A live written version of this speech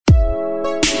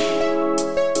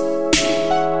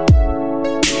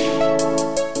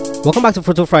Welcome back to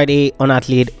Photo Friday on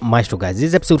Athlete Maestro, guys. This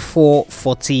is episode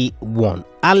 441.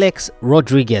 Alex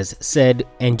Rodriguez said,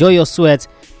 enjoy your sweat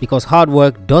because hard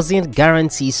work doesn't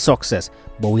guarantee success,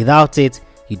 but without it,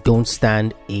 you don't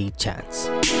stand a chance.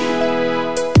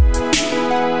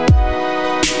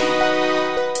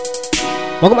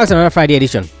 Welcome back to another Friday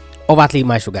edition of Athlete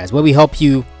Maestro, guys, where we help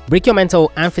you break your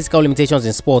mental and physical limitations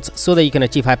in sports so that you can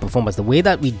achieve high performance. The way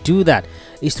that we do that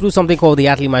is through something called the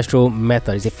Athlete Maestro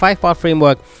method. It's a 5-part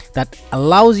framework that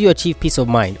allows you to achieve peace of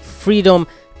mind, freedom,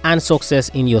 and success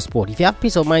in your sport. If you have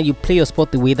peace of mind, you play your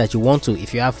sport the way that you want to.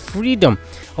 If you have freedom,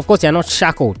 of course, you're not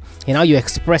shackled in how you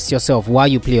express yourself while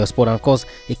you play your sport. And of course,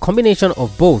 a combination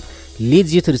of both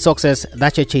leads you to the success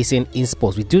that you're chasing in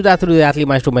sports. We do that through the Athlete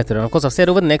Maestro method. And of course, I've said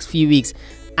over the next few weeks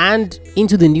and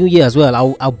into the new year as well,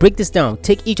 I'll break this down,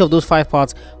 take each of those 5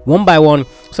 parts one by one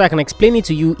so I can explain it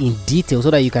to you in detail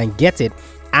so that you can get it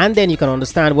and then you can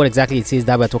understand what exactly it is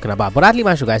that we're talking about. But Athlete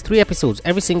Maestro, guys, 3 episodes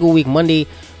every single week, Monday,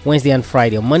 Wednesday, and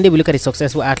Friday. On Monday, we look at a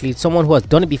successful athlete, someone who has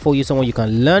done it before you, someone you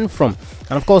can learn from,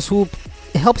 and of course, who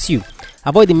helps you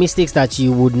avoid the mistakes that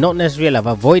you would not necessarily have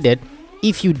avoided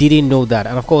if you didn't know that.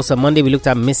 And of course, on Monday, we looked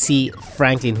at Missy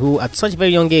Franklin, who at such a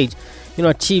very young age,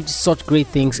 achieved such great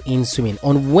things in swimming.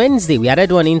 On Wednesday, we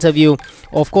added an interview.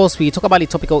 Of course, we talk about a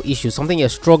topical issue, something you're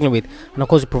struggling with, and of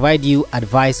course, we provide you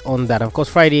advice on that. And of course,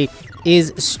 Friday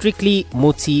is strictly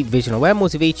motivational, where I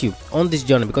motivate you on this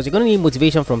journey because you're going to need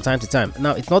motivation from time to time.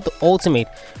 Now, it's not the ultimate,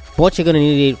 but you're going to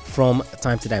need it from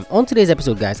time to time. On today's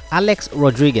episode, guys, Alex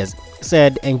Rodriguez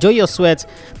said, enjoy your sweat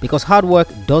because hard work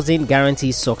doesn't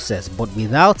guarantee success, but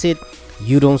without it,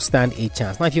 you don't stand a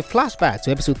chance. Now, if you flash back to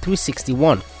episode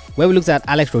 361, where we looked at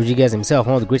Alex Rodriguez himself,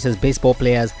 one of the greatest baseball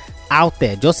players out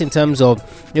there, just in terms of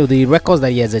the records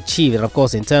that he has achieved, and of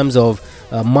course in terms of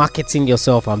marketing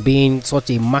yourself and being such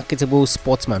a marketable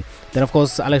sportsman, then of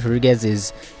course Alex Rodriguez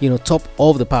is top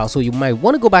of the pile. So you might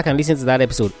want to go back and listen to that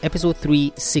episode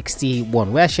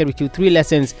 361, where I shared with you 3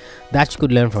 lessons that you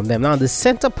could learn from them. Now, the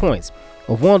center point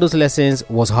of one of those lessons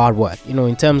was hard work,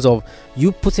 in terms of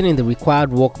you putting in the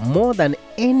required work more than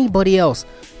anybody else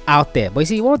out there. But you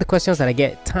see, one of the questions that I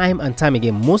get time and time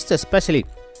again, most especially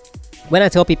when I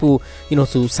tell people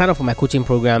to sign up for my coaching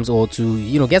programs or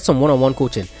to get some one-on-one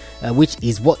coaching, which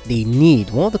is what they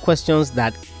need, one of the questions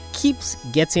that keeps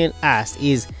getting asked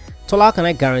is, Tola, how can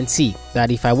I guarantee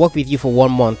that if I work with you for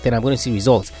 1 month, then I'm going to see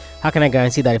results? How can I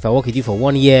guarantee that if I work with you for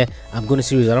 1 year, I'm going to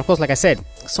see results? And of course, like I said,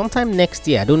 sometime next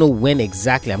year, I don't know when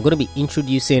exactly, I'm going to be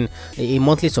introducing a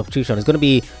monthly subscription. It's going to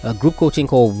be a group coaching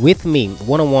call with me,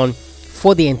 one-on-one,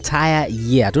 for the entire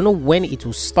year. I don't know when it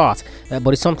will start,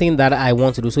 but it's something that I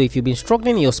want to do. So if you've been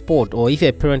struggling in your sport, or if you're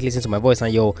a parent listening to my voice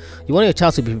and you want your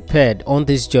child to be prepared on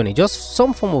this journey, just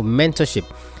some form of mentorship,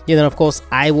 then of course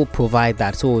I will provide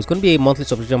that. So it's going to be a monthly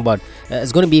subscription, but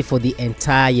it's going to be for the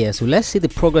entire year. So let's see the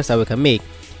progress that we can make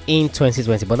in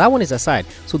 2020. But that one is aside.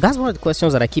 So that's one of the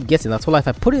questions that I keep getting. That's all. If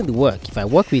I put in the work, if I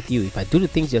work with you, if I do the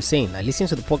things you're saying, I listen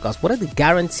to the podcast, what are the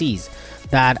guarantees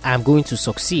that I'm going to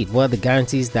succeed? What are the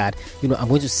guarantees that I'm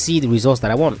going to see the results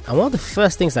that I want? And one of the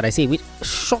first things that I say, which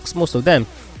shocks most of them,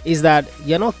 is that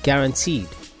you're not guaranteed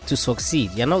to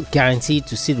succeed. You're not guaranteed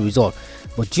to see the result.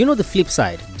 But do you know the flip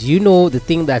side? Do you know the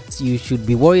thing that you should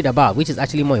be worried about, which is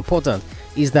actually more important,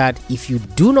 is that if you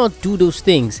do not do those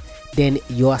things, then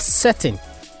you are certain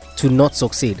to not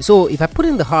succeed. So if I put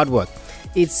in the hard work,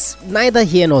 it's neither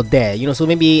here nor there, so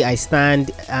maybe I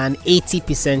stand an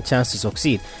 80% chance to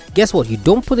succeed. Guess what? You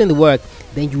don't put in the work,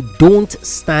 then you don't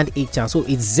stand a chance. So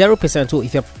it's 0%. So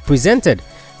if you're presented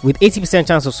with 80%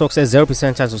 chance of success,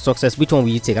 0% chance of success, which one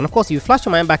will you take? And of course, if you flash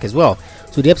your mind back as well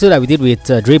to the episode that we did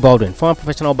with Dre Baldwin, former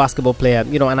professional basketball player,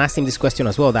 and asked him this question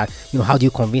as well, that, how do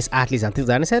you convince athletes and things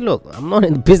like that? And he said, look, I'm not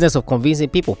in the business of convincing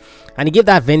people. And he gave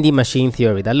that vending machine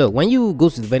theory that, look, when you go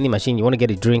to the vending machine, you want to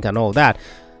get a drink and all that,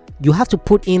 you have to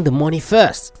put in the money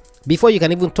first before you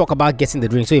can even talk about getting the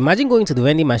drink. So imagine going to the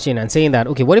vending machine and saying that,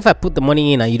 okay, what if I put the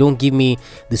money in and you don't give me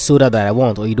the soda that I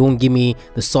want, or you don't give me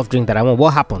the soft drink that I want?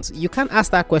 What happens? You can't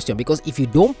ask that question, because if you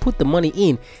don't put the money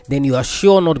in, then you are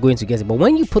sure not going to get it. But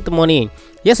when you put the money in,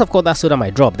 yes, of course, that soda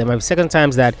might drop. There might be second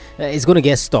times that it's going to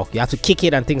get stuck. You have to kick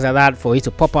it and things like that for it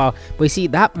to pop out. But you see,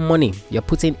 that money you're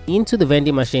putting into the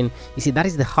vending machine, you see, that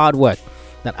is the hard work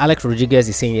that Alex Rodriguez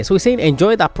is saying here. So he's saying,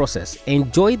 enjoy that process,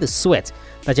 enjoy the sweat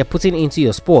that you're putting into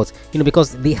your sport,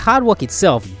 because the hard work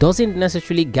itself doesn't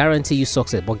necessarily guarantee you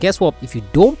success. But guess what? If you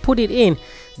don't put it in,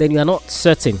 then you are not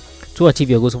certain to achieve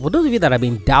your goals. So for those of you that have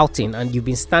been doubting and you've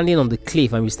been standing on the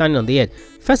cliff and you're standing on the edge,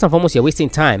 first and foremost, you're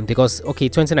wasting time, because okay,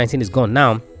 2019 is gone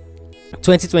now.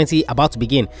 2020 about to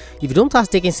begin. If you don't start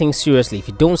taking things seriously, if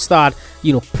you don't start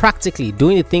practically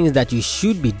doing the things that you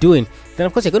should be doing, then then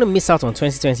of course you're going to miss out on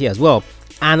 2020 as well.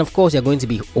 And of course, you're going to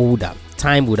be older.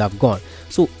 Time would have gone.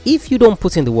 So if you don't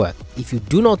put in the work, if you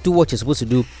do not do what you're supposed to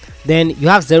do, then you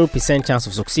have 0% chance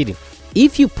of succeeding.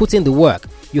 If you put in the work,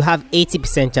 you have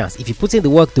 80% chance. If you put in the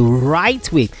work the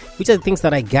right way, which are the things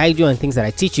that I guide you and things that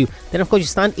I teach you, then of course you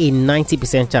stand a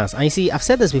 90% chance. And you see, I've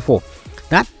said this before,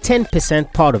 that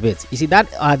 10% part of it, you see,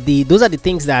 those are the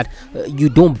things that you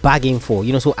don't bargain for,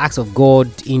 so acts of God,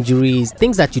 injuries,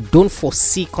 things that you don't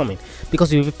foresee coming,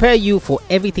 because we prepare you for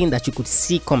everything that you could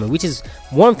see coming, which is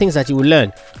one of the things that you will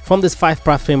learn from this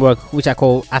 5-part framework, which I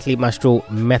call Athlete Maestro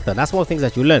method. That's one of the things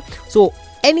that you learn. So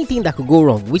anything that could go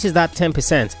wrong, which is that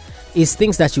 10%, is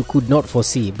things that you could not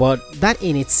foresee. But that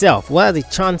in itself, what are the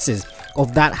chances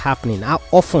of that happening? How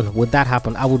often would that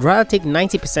happen? I would rather take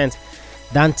 90%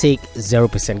 than take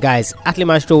 0%. Guys, Athlete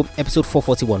Maestro episode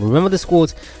 441. Remember this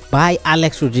quote by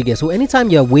Alex Rodriguez. So anytime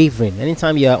you're wavering,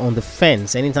 anytime you're on the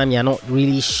fence, anytime you're not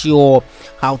really sure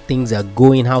how things are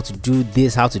going, how to do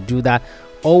this, how to do that,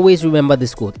 always remember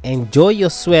this quote: enjoy your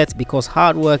sweat, because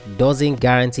hard work doesn't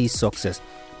guarantee success,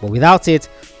 but without it,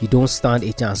 you don't stand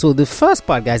a chance. So the first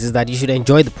part, guys, is that you should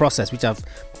enjoy the process, which I've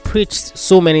preached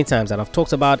so many times and I've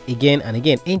talked about again and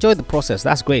again. Enjoy the process.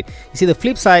 That's great. You see, the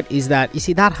flip side is that,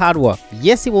 that hard work,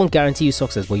 yes, it won't guarantee you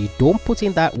success, but you don't put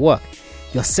in that work,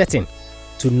 you're certain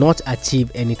to not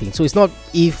achieve anything. So it's not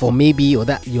if or maybe or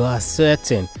that, you are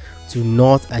certain to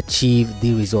not achieve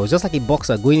the results. Just like a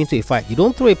boxer going into a fight, you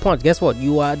don't throw a punch, guess what,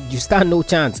 you stand no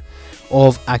chance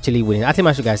of actually winning. Athlete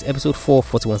Maestro, guys, episode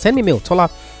 441. Send me a mail,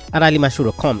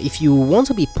 tola@athletemaestro.com, if you want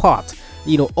to be part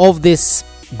of this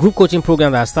group coaching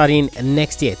program that's starting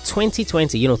next year,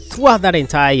 2020. Throughout that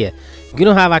entire year, you're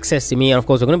going to have access to me, and of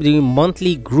course we're going to be doing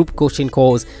monthly group coaching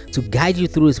calls to guide you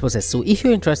through this process. So if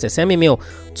you're interested, send me a mail,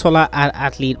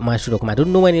 tola@athletemaestro.com. I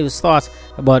don't know when it will start,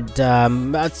 but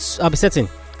I'll be certain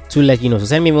to let you know. So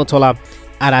send me a mail,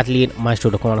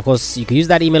 tola@athletemaestro.com, and of course you can use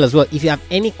that email as well if you have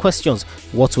any questions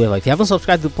whatsoever. If you haven't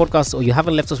subscribed to the podcast or you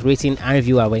haven't left us rating and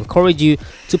review, I will encourage you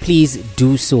to please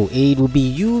do so. It will be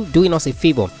you doing us a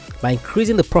favor by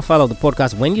increasing the profile of the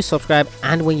podcast when you subscribe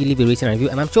and when you leave a rating and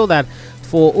review. And I'm sure that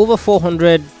for over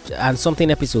 400 and something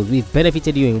episodes, we've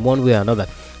benefited you in one way or another.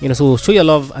 So show your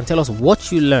love and tell us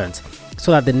what you learned,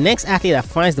 so that the next athlete that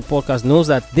finds the podcast knows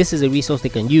that this is a resource they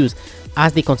can use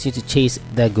as they continue to chase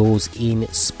their goals in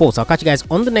sports. I'll catch you guys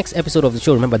on the next episode of the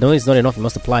show. Remember, knowing is not enough, you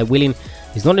must apply. Willing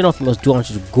is not enough, you must do. I want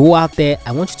you to go out there.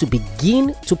 I want you to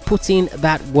begin to put in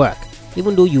that work,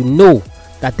 even though you know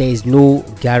that there is no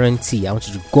guarantee. I want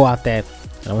you to go out there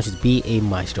and I want you to be a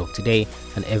maestro today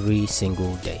and every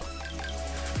single day.